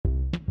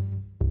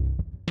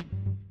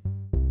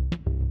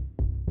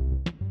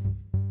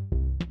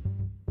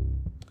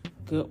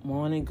Good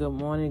morning, good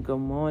morning, good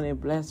morning,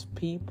 blessed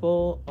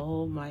people.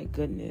 Oh my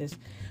goodness.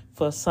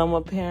 For some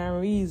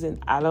apparent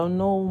reason, I don't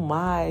know,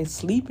 my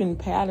sleeping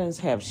patterns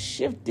have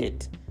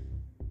shifted.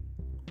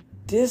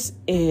 This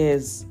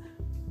is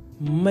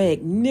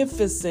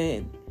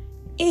magnificent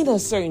in a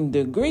certain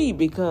degree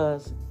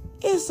because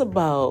it's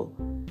about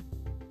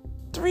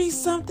 3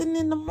 something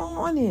in the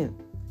morning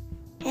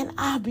and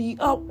I be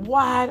up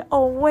wide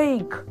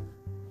awake.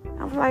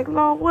 I'm like,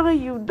 Lord, what are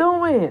you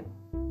doing?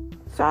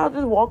 So I'll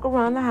just walk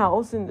around the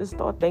house and just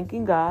start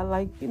thanking God,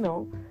 like,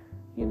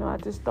 I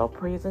just start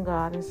praising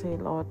God and say,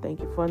 Lord, thank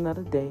you for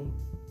another day.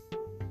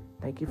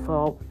 Thank you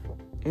for,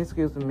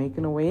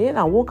 making a way. And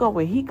I woke up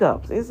with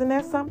hiccups. Isn't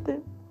that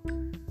something?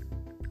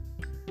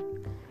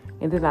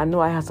 And then I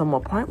know I have some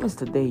appointments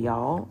today,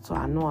 y'all. So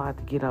I know I have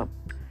to get up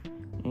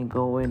and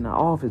go in the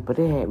office. But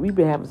we've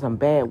been having some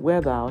bad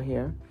weather out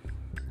here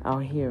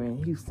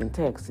in Houston,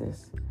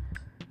 Texas.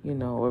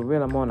 Really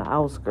I'm on the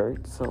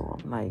outskirts, so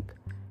I'm like,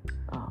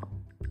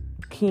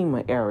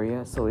 Kemah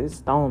area, so it's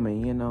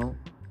stormy, and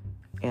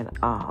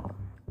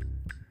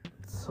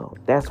so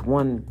that's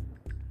one.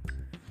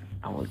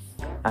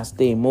 I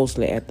stay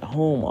mostly at the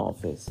home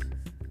office,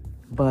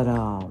 but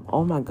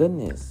oh my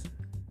goodness,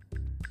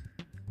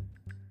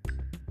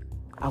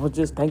 I was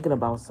just thinking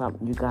about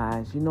something, you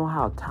guys. You know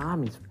how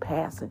time is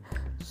passing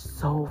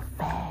so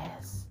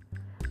fast.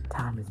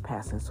 Time is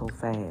passing so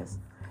fast,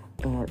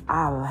 and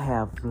I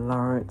have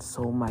learned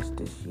so much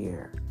this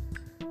year.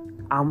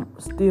 I'm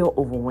still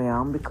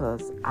overwhelmed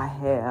because I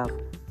have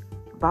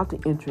about to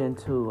enter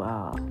into,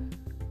 I'm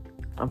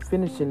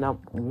finishing up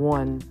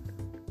one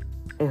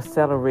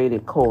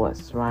accelerated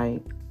course,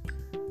 right?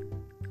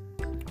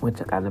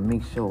 Which I got to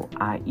make sure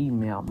I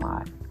email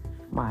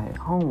my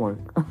homework.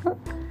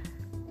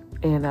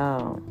 And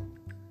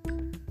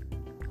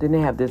then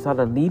they have this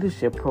other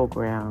leadership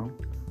program,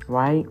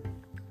 right?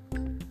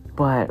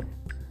 But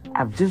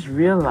I've just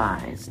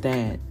realized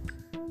that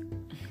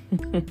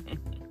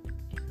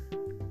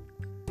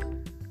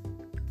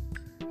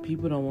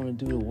people don't want to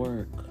do the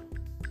work.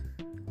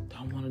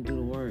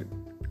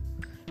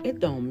 It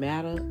don't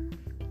matter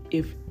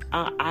if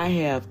I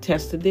have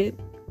tested it.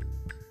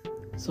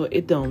 So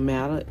it don't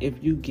matter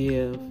if you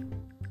give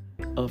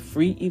a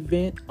free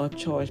event or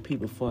charge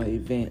people for an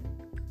event.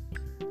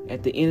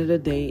 At the end of the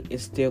day,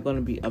 it's still going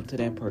to be up to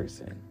that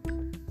person.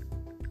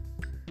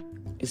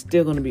 It's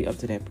still going to be up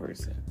to that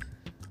person.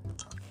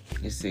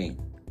 You see?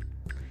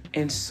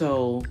 And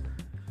so,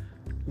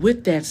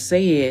 with that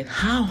said,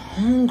 how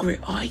hungry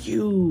are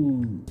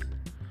you?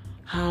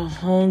 How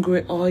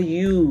hungry are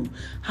you?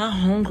 How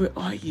hungry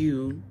are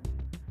you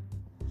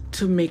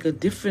to make a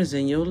difference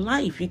in your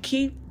life?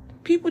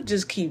 People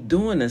just keep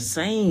doing the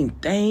same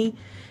thing,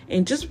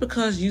 and just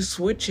because you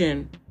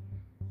switching,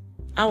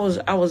 I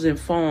was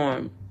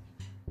informed.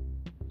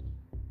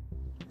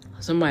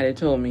 Somebody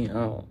told me,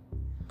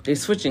 they're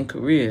switching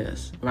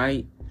careers,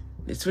 right?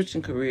 They're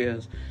switching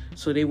careers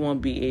so they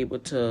won't be able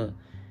to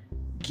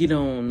get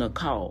on the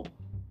call.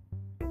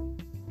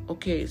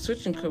 Okay,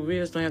 switching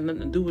careers don't have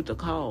nothing to do with the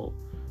call.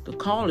 The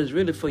call is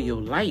really for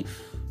your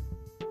life.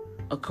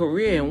 A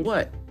career in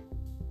what?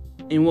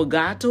 In what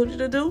God told you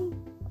to do?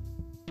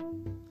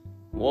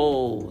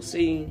 Whoa,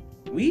 see,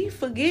 we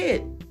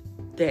forget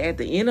that at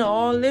the end of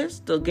all this,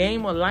 the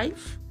game of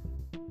life,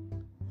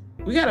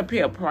 we got to pay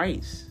a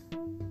price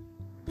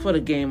for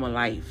the game of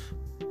life.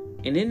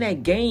 And in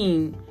that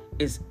game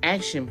is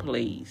action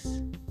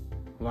plays,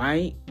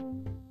 right?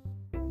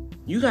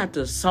 You got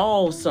to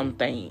solve some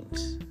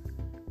things.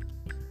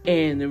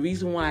 And the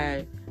reason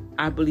why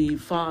I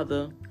believe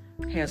Father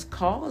has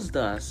caused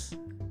us,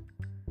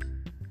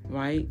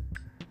 right,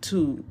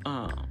 to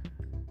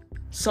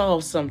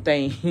solve some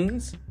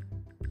things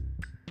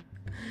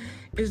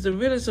is to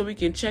really, so we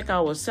can check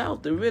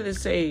ourselves, to really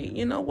say,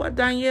 you know what,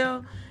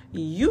 Danielle,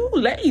 you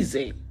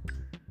lazy.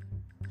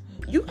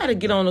 You got to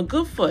get on a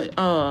good foot.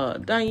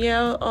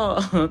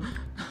 Danielle,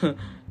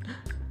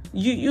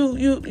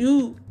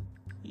 you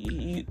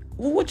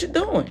what you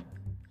doing?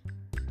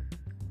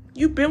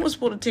 You've been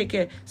supposed to take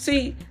care.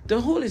 See, the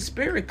Holy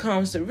Spirit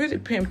comes to really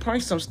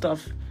pinpoint some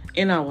stuff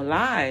in our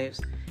lives,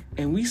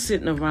 and we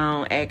sitting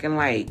around acting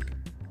like,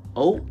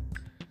 oh,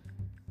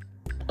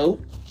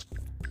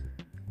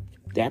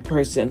 that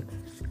person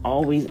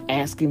always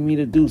asking me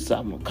to do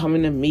something. Come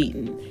in a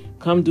meeting.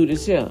 Come do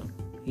this here.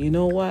 You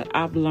know what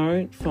I've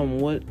learned from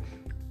what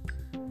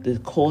the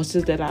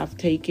courses that I've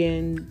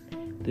taken,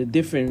 the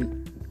different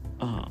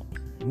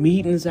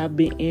meetings I've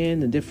been in,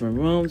 the different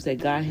rooms that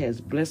God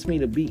has blessed me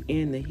to be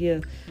in, to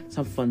hear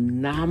some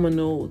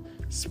phenomenal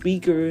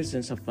speakers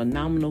and some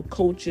phenomenal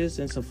coaches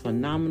and some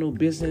phenomenal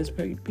business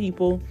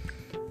people,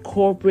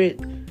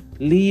 corporate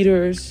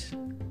leaders.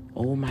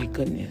 Oh my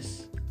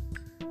goodness.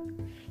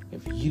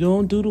 If you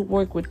don't do the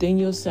work within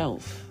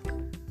yourself,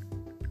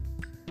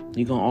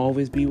 you're going to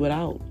always be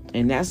without.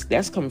 And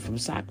that's coming from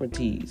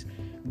Socrates.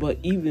 But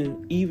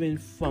even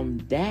from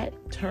that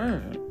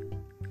term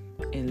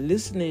and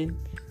listening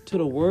to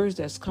the words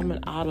that's coming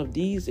out of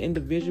these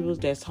individuals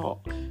that's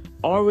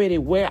already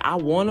where I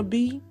want to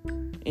be,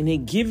 and they're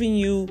giving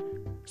you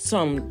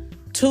some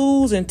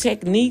tools and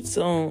techniques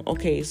on,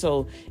 okay,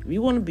 so if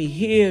you want to be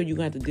here, you're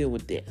going to have to deal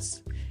with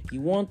this.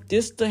 You want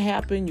this to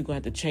happen, you're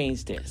going to have to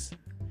change this.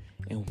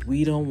 And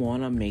we don't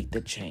want to make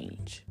the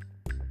change.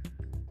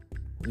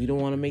 We don't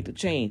want to make the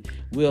change.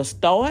 We'll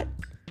start,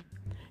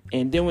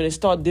 and then when they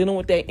start dealing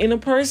with that inner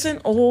person,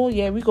 oh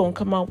yeah, we're going to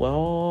come out with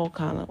all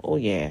kind of, oh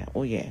yeah,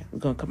 we're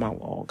going to come out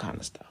with all kind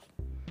of stuff.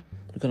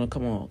 We're going to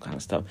come on all kind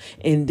of stuff.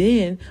 And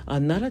then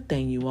another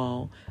thing, you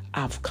all,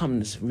 I've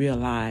come to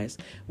realize,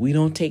 we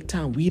don't take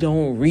time. We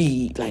don't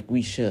read like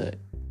we should.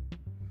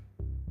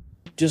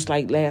 Just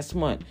like last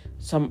month,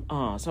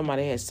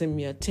 somebody had sent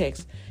me a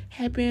text,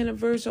 happy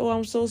anniversary. Oh,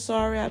 I'm so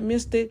sorry I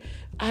missed it.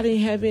 I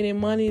didn't have any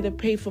money to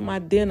pay for my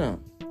dinner.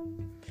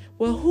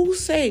 Well, who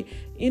say,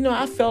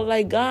 I felt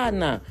like God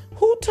now.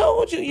 Who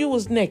told you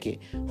was naked?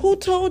 Who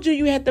told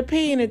you had to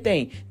pay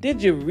anything?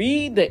 Did you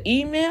read the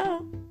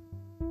email?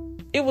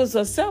 It was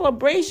a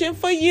celebration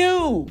for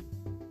you.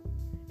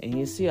 And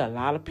you see, a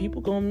lot of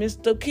people going to miss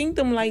the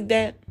kingdom like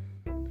that.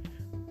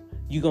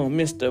 You're going to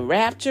miss the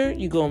rapture.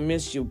 You're going to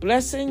miss your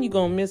blessing. You're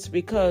going to miss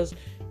because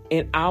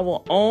in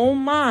our own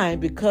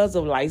mind, because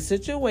of life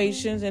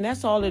situations, and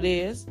that's all it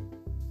is.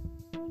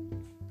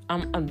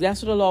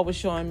 That's what the Lord was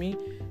showing me.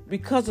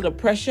 Because of the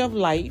pressure of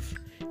life,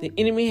 the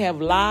enemy have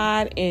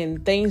lied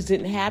and things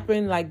didn't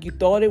happen like you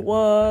thought it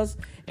was.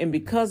 And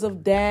because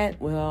of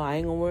that, well, I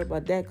ain't going to worry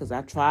about that because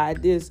I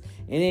tried this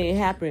and it ain't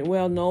happening.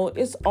 Well, no,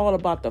 it's all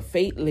about the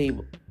fate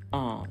label,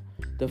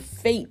 the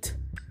fate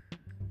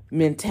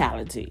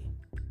mentality.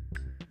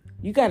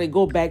 You got to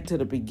go back to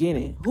the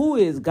beginning. Who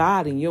is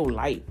God in your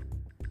life?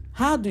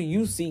 How do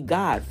you see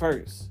God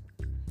first?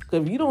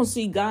 Because if you don't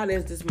see God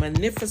as this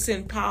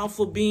magnificent,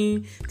 powerful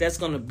being that's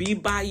going to be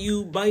by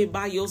you,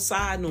 by your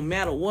side, no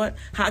matter what,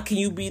 how can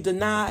you be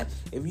denied?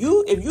 If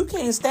you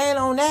can't stand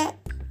on that,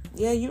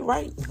 yeah, you're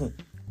right.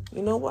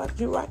 You know what?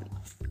 You're right.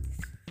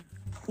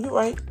 You're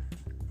right.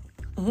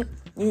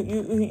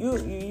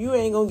 You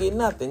ain't gonna get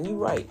nothing. You're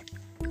right.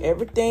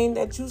 Everything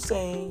that you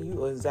saying,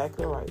 you are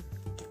exactly right.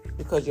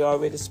 Because you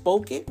already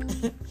spoke it.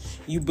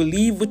 You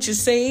believe what you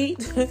said.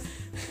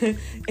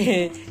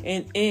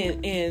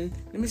 and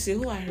let me see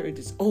who I heard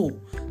this.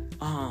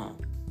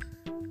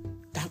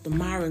 Dr.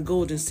 Myron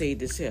Golden said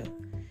this here.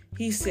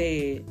 He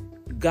said,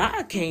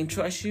 God can't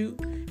trust you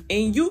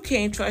and you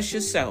can't trust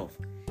yourself.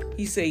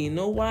 He said, you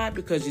know why?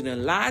 Because you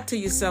done lied to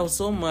yourself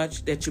so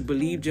much that you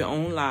believed your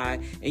own lie.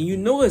 And you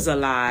know it's a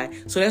lie.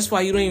 So that's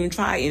why you don't even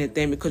try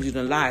anything because you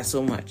done lied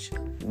so much.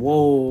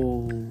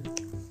 Whoa.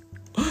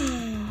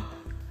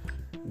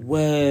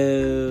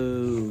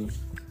 Whoa.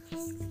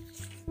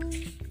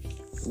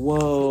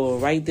 Whoa.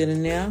 Right then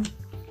and there.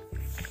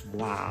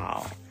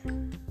 Wow.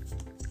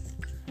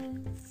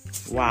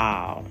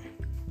 Wow.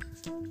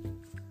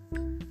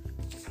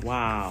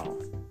 Wow.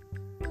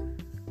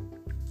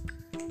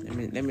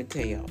 Let me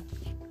tell y'all.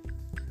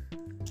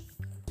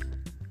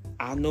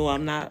 I know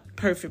I'm not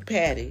perfect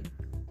Patty,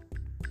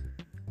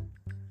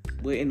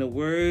 but in the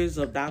words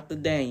of Dr.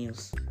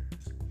 Daniels,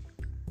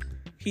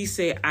 he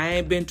said, I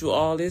ain't been through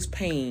all this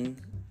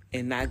pain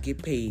and not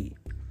get paid.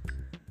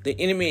 The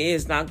enemy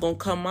is not going to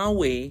come my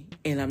way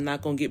and I'm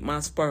not going to get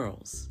my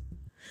spoils.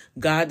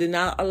 God did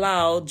not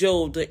allow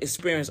Job to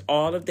experience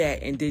all of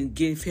that and didn't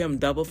give him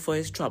double for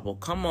his trouble.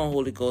 Come on,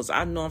 Holy Ghost.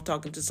 I know I'm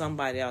talking to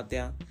somebody out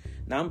there.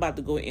 Now I'm about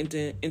to go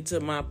into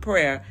my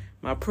prayer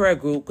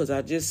group because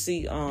I just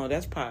see,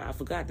 that's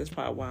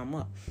probably why I'm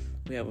up.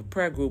 We have a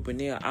prayer group and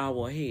they're an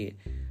hour ahead.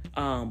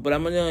 But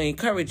I'm going to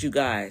encourage you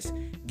guys,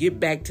 get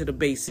back to the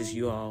basics,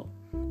 you all.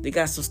 They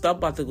got some stuff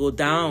about to go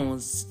down.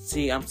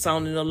 See, I'm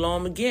sounding the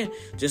alarm again.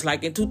 Just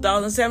like in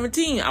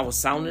 2017, I was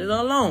sounding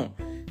the alarm.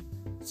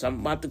 Something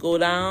about to go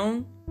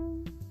down.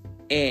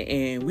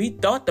 And we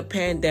thought the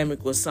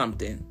pandemic was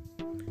something.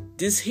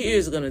 This here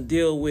is going to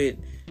deal with,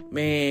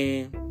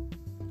 man,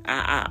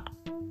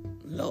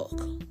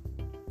 look,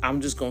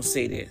 I'm just going to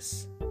say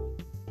this.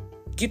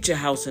 Get your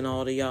house in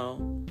order,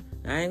 y'all.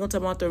 I ain't going to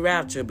talk about the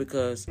rapture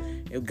because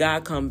if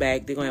God come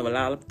back, they're going to have a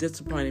lot of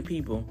disappointed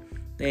people.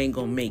 They ain't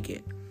going to make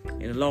it.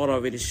 And the Lord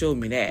already showed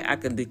me that. I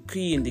can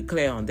decree and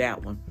declare on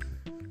that one.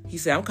 He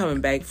said, I'm coming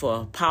back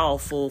for a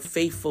powerful,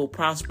 faithful,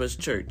 prosperous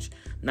church.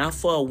 Not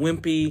for a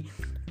wimpy,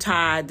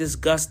 tired,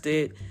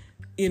 disgusted,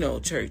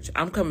 church.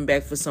 I'm coming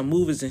back for some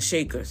movers and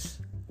shakers.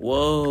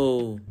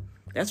 Whoa.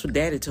 That's what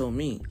Daddy told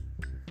me.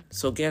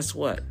 So guess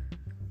what?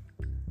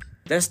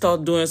 Let's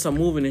start doing some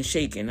moving and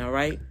shaking, all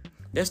right?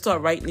 Let's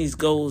start writing these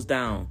goals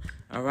down,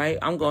 all right?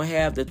 I'm going to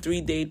have the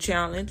 3-day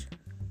challenge.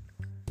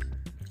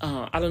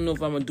 I don't know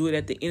if I'm going to do it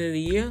at the end of the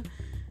year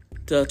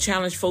to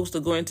challenge folks to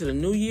go into the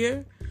new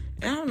year.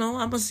 I don't know.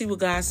 I'm going to see what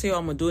God says.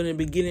 I'm going to do it in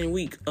the beginning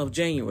week of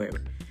January.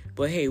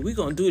 But hey, we're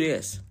going to do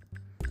this.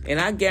 And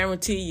I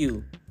guarantee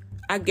you,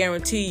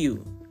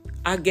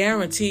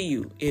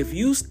 if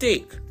you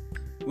stick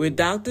with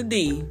Dr.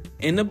 D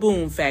and the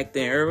Boom Factor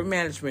and Urban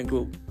Management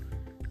Group,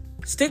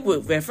 stick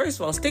with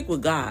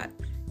God.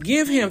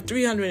 Give him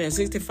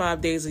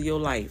 365 days of your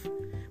life.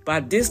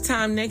 By this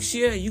time next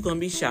year, you're going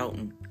to be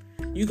shouting.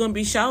 You're going to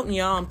be shouting,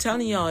 y'all. I'm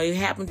telling y'all, it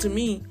happened to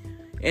me.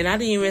 And I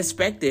didn't even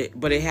expect it,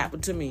 but it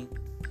happened to me.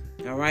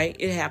 All right?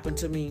 It happened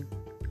to me.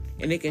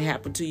 And it can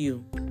happen to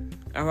you.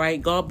 All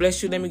right? God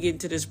bless you. Let me get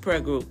into this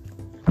prayer group.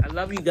 I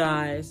love you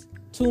guys.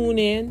 Tune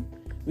in.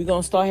 We're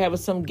going to start having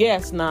some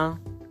guests now.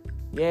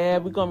 Yeah,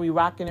 we're going to be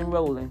rocking and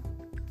rolling.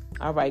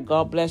 All right.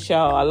 God bless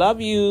y'all. I love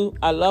you.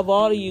 I love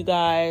all of you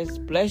guys.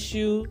 Bless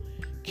you.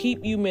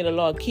 Keep you. May the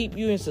Lord keep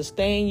you and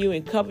sustain you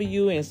and cover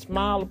you and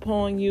smile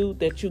upon you,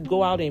 that you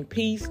go out in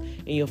peace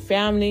and your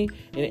family,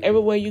 and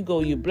everywhere you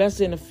go, you're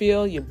blessed in the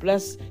field, you're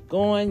blessed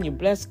going, you're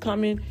blessed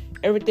coming.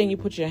 Everything you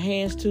put your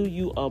hands to,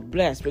 you are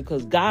blessed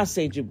because God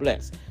said you're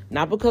blessed.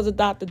 Not because of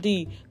Dr.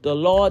 D, the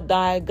Lord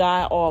thy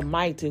God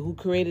Almighty, who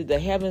created the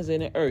heavens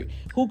and the earth,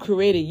 who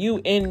created you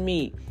and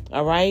me.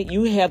 All right?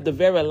 You have the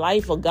very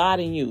life of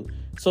God in you.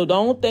 So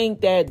don't think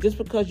that just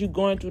because you're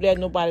going through that,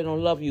 nobody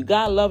don't love you.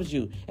 God loves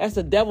you. That's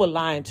the devil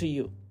lying to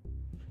you.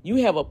 You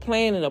have a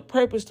plan and a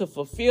purpose to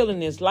fulfill in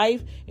this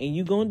life, and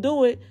you're going to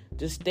do it.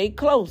 Just stay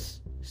close.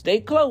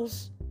 Stay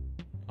close.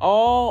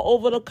 All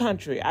over the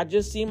country. I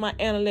just see my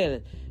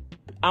analytics.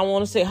 I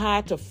want to say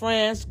hi to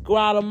France,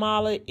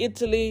 Guatemala,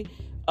 Italy,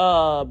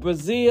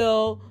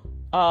 Brazil,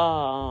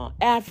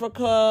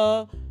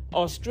 Africa,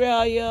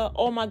 Australia.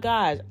 Oh my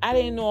gosh, I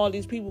didn't know all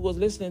these people was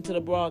listening to the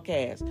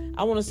broadcast.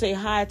 I want to say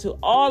hi to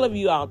all of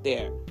you out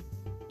there.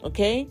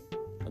 Okay?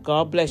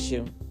 God bless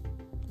you.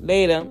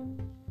 Later.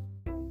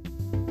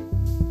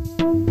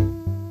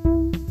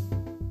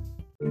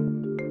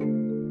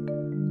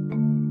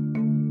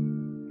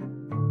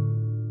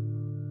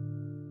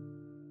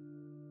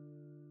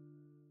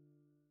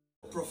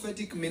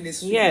 Prophetic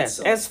ministry. Yes,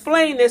 itself.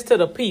 explain this to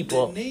the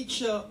people. The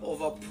nature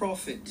of a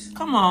prophet,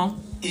 come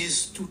on,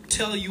 is to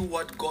tell you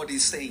what God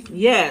is saying.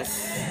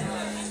 Yes.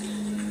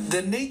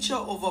 The nature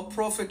of a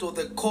prophet, or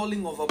the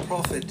calling of a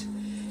prophet,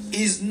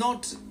 is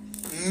not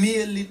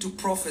merely to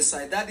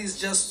prophesy. That is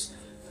just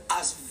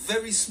a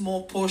very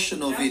small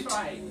portion of it.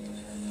 Right.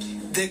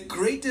 The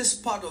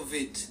greatest part of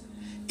it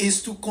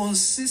is to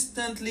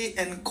consistently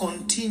and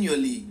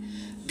continually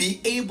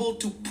be able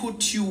to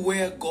put you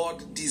where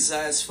God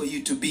desires for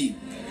you to be.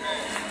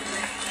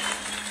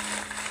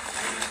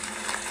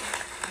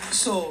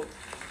 So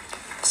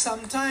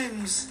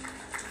sometimes,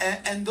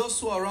 and those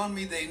who are around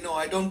me, they know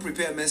I don't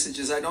prepare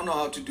messages. I don't know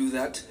how to do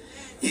that.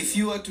 If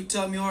you were to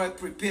tell me, all right,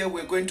 prepare,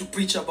 we're going to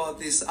preach about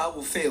this, I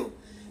will fail.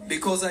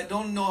 Because I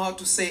don't know how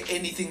to say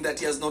anything that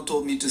he has not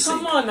told me to say.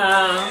 Come on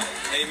now.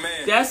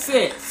 Amen. That's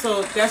it.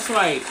 So that's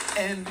right.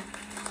 And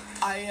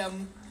I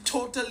am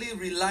totally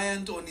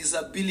reliant on his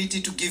ability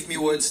to give me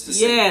words to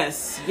say.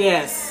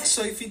 Yes.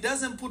 So if he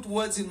doesn't put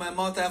words in my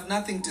mouth, I have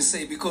nothing to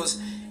say.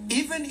 Because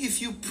even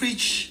if you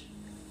preach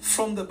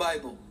from the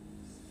Bible,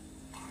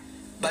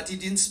 but he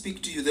didn't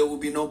speak to you, there will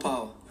be no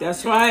power.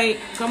 That's right.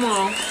 Come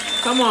on.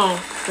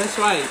 That's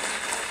right.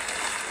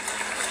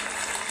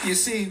 You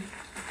see,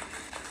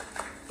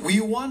 we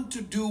want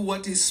to do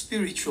what is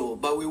spiritual,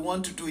 but we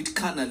want to do it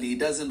carnally. It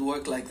doesn't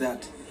work like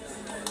that.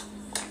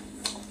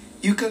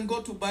 You can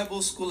go to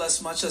Bible school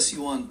as much as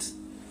you want.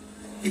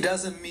 It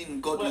doesn't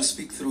mean God will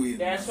speak through you.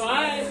 That's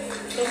right.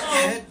 Come on.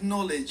 Head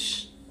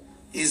knowledge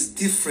is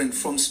different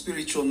from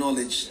spiritual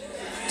knowledge.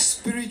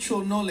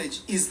 Spiritual knowledge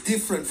is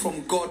different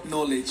from God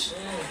knowledge.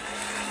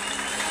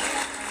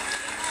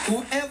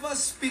 Whoever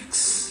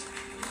speaks,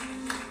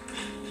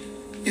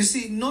 you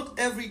see, not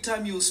every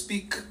time you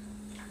speak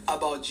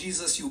about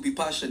Jesus, you'll be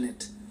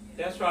passionate.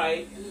 That's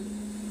right.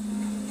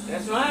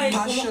 That's right.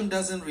 Passion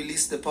doesn't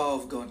release the power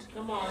of God.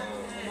 Come on.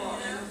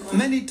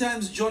 Many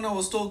times Jonah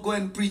was told, go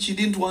and preach. He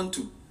didn't want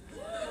to.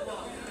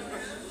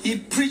 He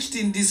preached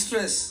in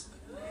distress.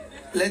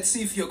 Let's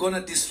see if you're going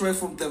to destroy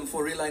from them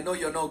for real. I know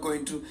you're not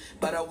going to,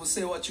 but I will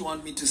say what you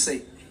want me to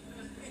say.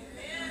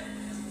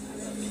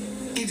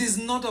 It is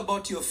not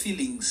about your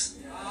feelings.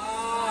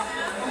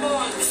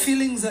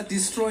 Feelings are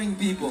destroying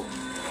people.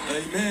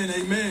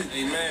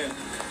 Amen.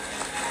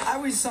 I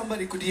wish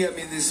somebody could hear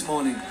me this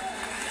morning.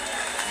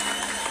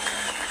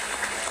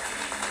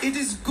 It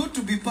is good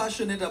to be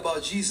passionate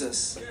about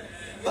Jesus.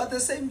 But the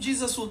same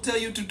Jesus will tell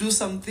you to do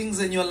some things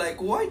and you're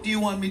like, why do you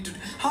want me to?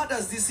 How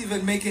does this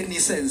even make any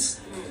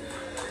sense?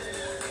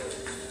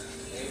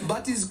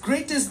 But his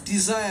greatest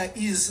desire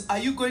is, are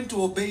you going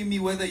to obey me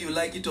whether you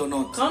like it or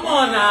not? Come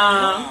on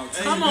now.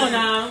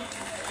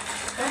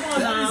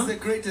 That is the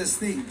greatest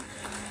thing.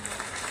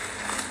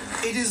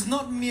 It is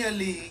not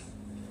merely,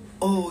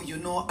 oh, you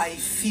know, I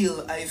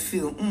feel.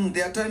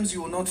 There are times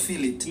you will not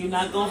feel it. You're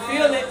not going to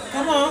feel it.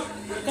 Come on.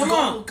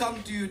 God will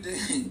come to you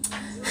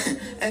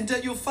and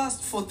tell you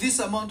fast for this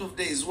amount of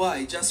days.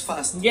 Why? Just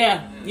fast.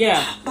 Yeah.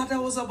 But I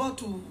was about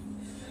to...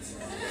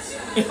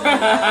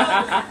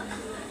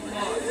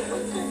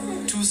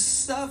 To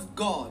serve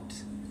God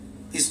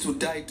is to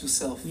die to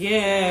self.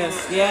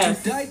 Yes.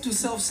 To die to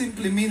self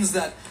simply means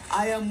that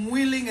I am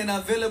willing and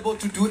available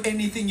to do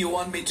anything you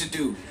want me to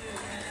do.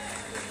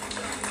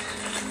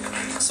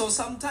 So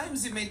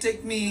sometimes it may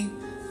take me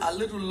a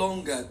little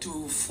longer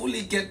to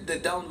fully get the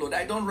download.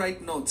 I don't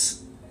write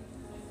notes.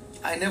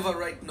 I never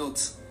write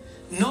notes.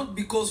 Not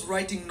because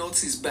writing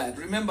notes is bad.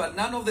 Remember,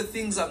 none of the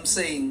things I'm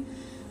saying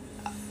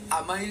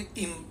Am I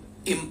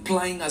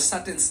implying a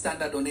certain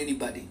standard on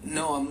anybody?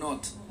 No, I'm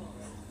not.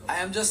 I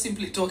am just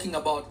simply talking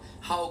about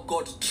how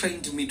God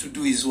trained me to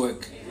do his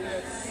work.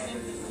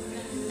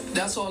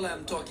 That's all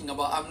I'm talking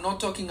about. I'm not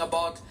talking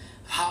about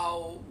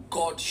how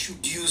God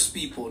should use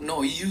people.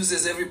 No, he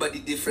uses everybody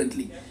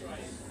differently.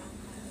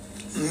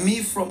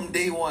 Me, from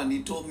day one,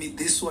 he told me,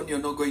 this one you're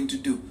not going to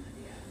do.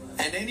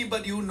 And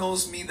anybody who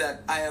knows me,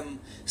 that I am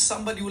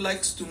somebody who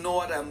likes to know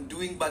what I'm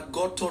doing, but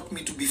God taught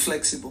me to be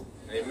flexible.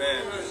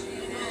 Amen.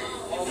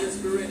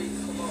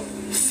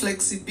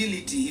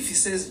 Flexibility. If he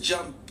says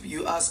jump,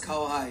 you ask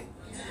how high.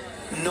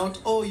 Not,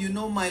 oh, you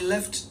know, my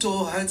left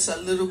toe hurts a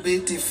little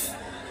bit.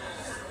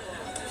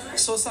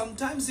 So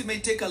sometimes it may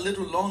take a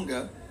little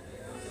longer.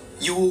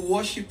 You will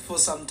worship for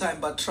some time,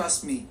 but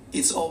trust me,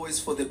 it's always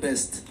for the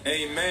best.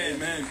 Amen.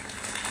 Amen.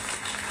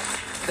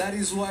 That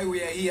is why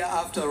we are here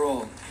after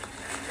all.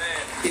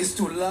 Amen. Is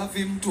to love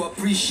him, to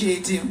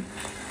appreciate him,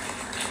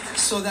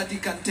 so that he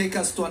can take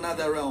us to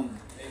another realm.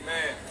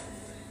 Amen.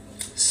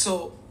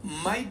 So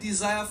my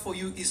desire for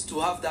you is to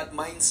have that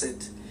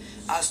mindset.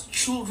 As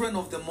children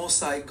of the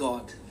Most High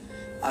God,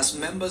 as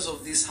members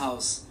of this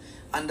house,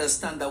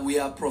 understand that we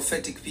are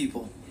prophetic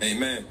people.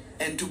 Amen.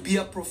 And to be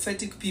a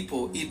prophetic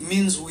people, it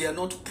means we are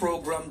not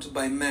programmed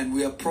by men.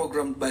 We are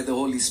programmed by the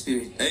Holy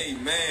Spirit.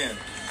 Amen.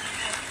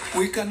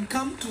 We can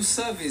come to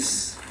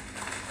service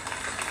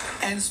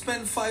and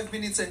spend 5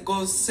 minutes and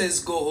God says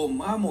go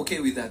home. I'm okay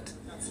with that.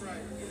 That's right.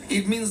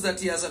 It means that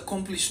he has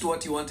accomplished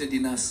what he wanted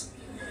in us.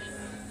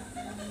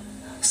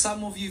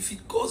 Some of you, if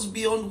it goes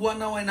beyond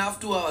 1 hour and a half,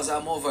 2 hours,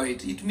 I'm over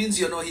it. It means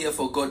you're not here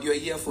for God. You're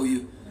here for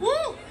you.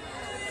 Woo!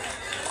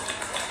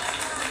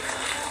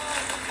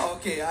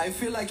 Okay, I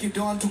feel like you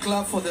don't want to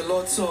clap for the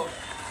Lord, so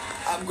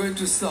I'm going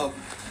to stop.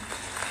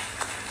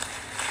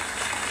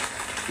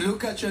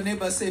 Look at your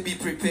neighbor, say, be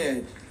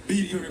prepared.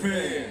 Be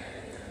prepared.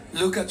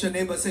 Look at your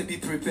neighbor, say, be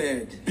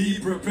prepared. Be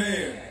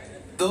prepared.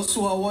 Those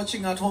who are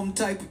watching at home,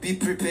 type, be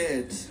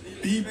prepared.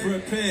 Be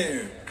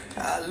prepared.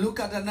 Look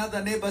at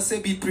another neighbor,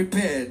 say, be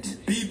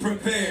prepared. Be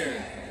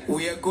prepared.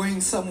 We are going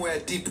somewhere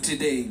deep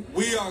today.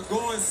 We are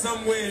going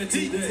somewhere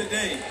deep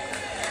today.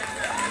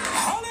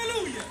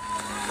 Hallelujah.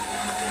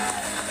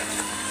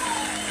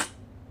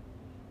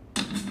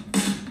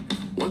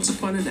 Once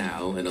upon a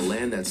now, in a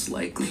land that's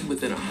likely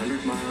within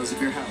 100 miles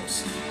of your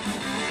house,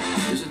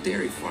 there's a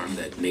dairy farm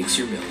that makes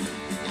your milk.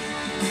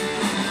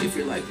 If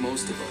you're like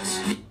most of us,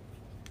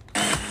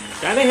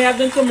 Gotta have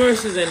them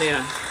commercials in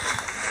there.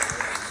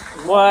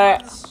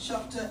 What?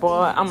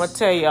 Boy, I'm gonna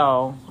tell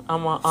y'all.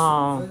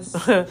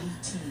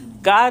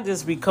 God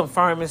just be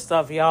confirming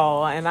stuff,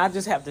 y'all, and I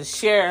just have to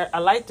share. I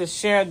like to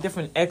share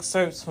different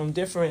excerpts from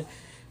different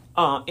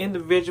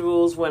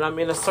individuals when I'm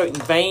in a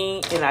certain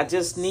vein, and I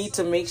just need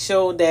to make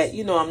sure that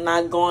I'm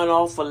not going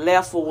off or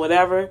left or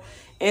whatever.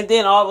 And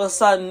then all of a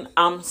sudden,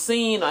 I'm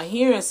seeing or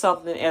hearing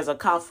something as a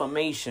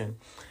confirmation.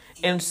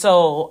 And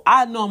so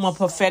I know I'm a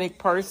prophetic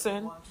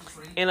person,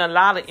 and a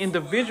lot of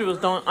individuals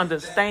don't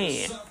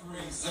understand.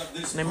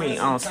 Let me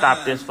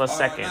stop this for a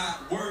second.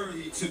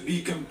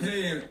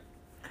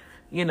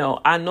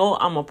 I know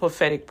I'm a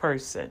prophetic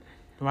person,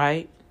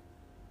 right?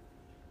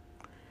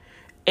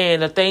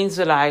 And the things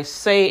that I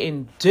say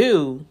and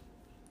do,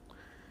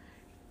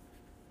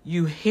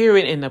 you hear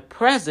it in the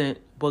present,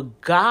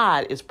 but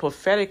God is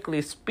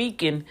prophetically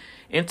speaking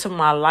into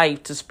my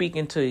life to speak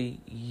into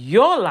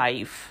your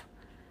life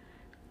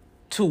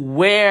to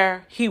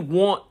where he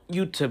want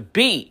you to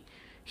be.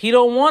 He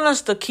don't want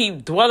us to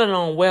keep dwelling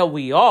on where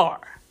we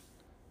are,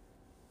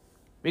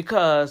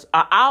 because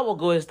an hour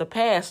ago is the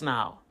past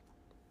now.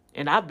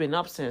 And I've been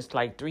up since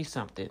like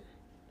 3-something.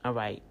 All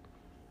right.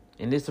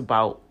 And it's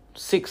about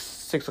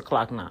 6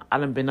 o'clock now. I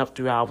done been up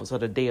 3 hours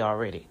of the day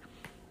already.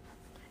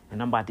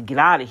 And I'm about to get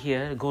out of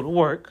here and go to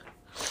work.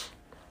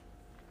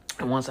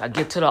 And once I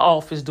get to the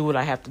office, do what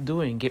I have to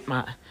do and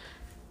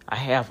I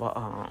have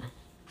a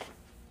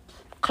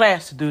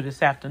class to do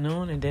this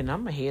afternoon, and then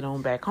I'm going to head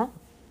on back home.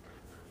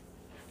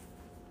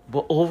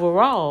 But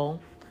overall,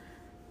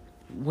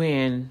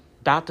 when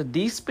Dr.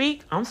 D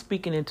speak, I'm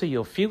speaking into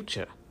your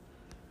future.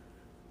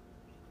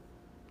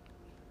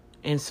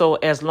 And so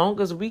as long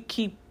as we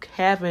keep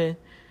having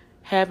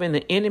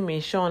the enemy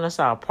showing us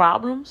our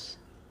problems,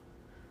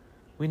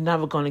 we're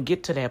never going to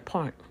get to that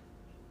point.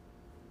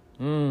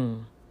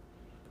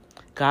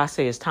 God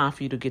says it's time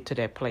for you to get to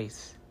that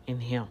place in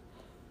him.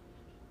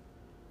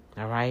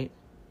 All right?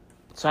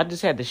 So I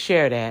just had to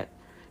share that.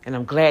 And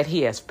I'm glad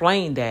he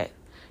explained that,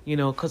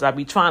 because I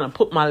be trying to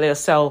put my little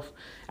self.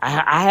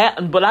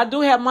 But I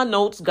do have my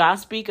notes. God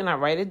speaking, I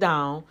write it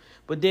down.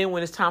 But then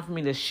when it's time for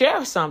me to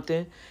share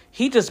something,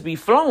 he just be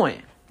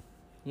flowing.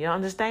 You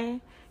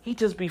understand? He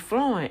just be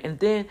flowing. And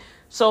then,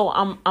 so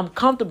I'm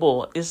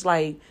comfortable. It's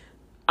like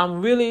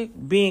I'm really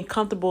being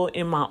comfortable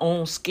in my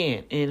own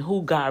skin and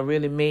who God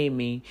really made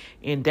me.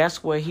 And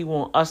that's where he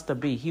wants us to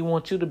be. He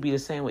wants you to be the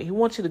same way. He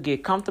wants you to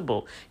get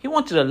comfortable. He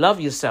wants you to love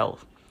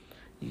yourself.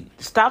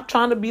 Stop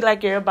trying to be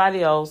like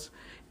everybody else.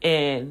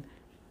 And,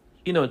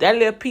 that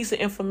little piece of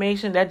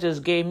information that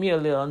just gave me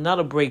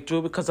another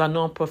breakthrough, because I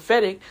know I'm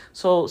prophetic.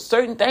 So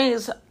certain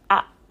things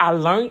I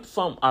learned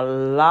from a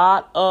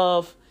lot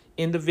of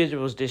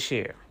individuals this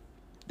year.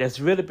 That's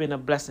really been a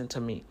blessing to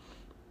me.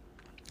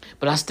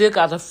 But I still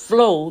got to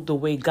flow the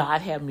way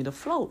God had me to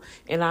flow.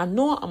 And I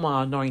know I'm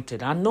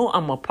anointed. I know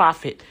I'm a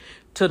prophet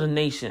to the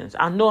nations.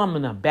 I know I'm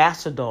an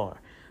ambassador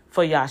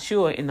for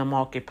Yahshua in the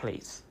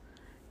marketplace.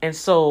 And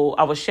so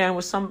I was sharing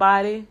with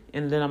somebody,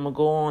 and then I'm going to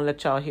go on and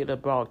let y'all hear the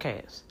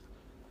broadcast.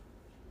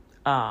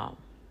 God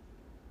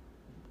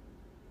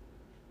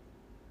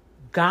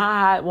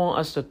wants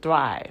us to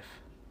thrive.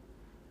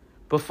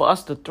 But for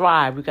us to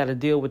thrive, we got to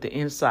deal with the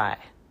inside.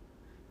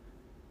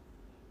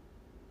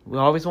 We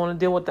always want to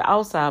deal with the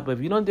outside, but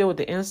if you don't deal with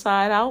the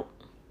inside out,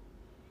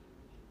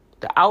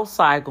 the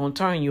outside going to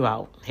turn you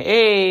out.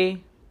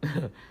 Hey.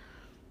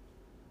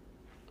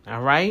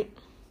 All right.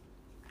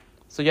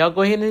 So y'all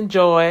go ahead and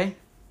enjoy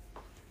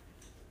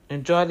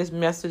this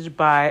message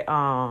by,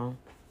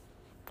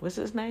 what's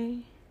his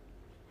name?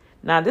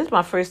 Now, this is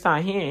my first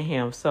time hearing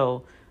him,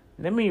 so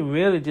let me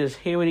really just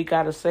hear what he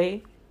got to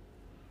say.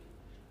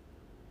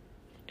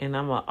 And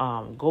I'm going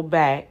to go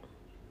back.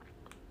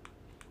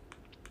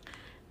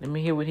 Let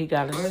me hear what he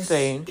got to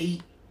say.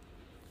 8.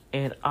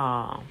 And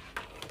I'm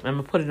going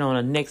to put it on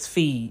the next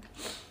feed.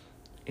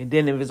 And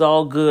then if it's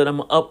all good, I'm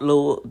going to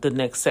upload the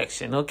next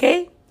section,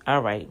 okay?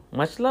 All right.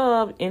 Much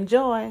love.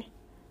 Enjoy.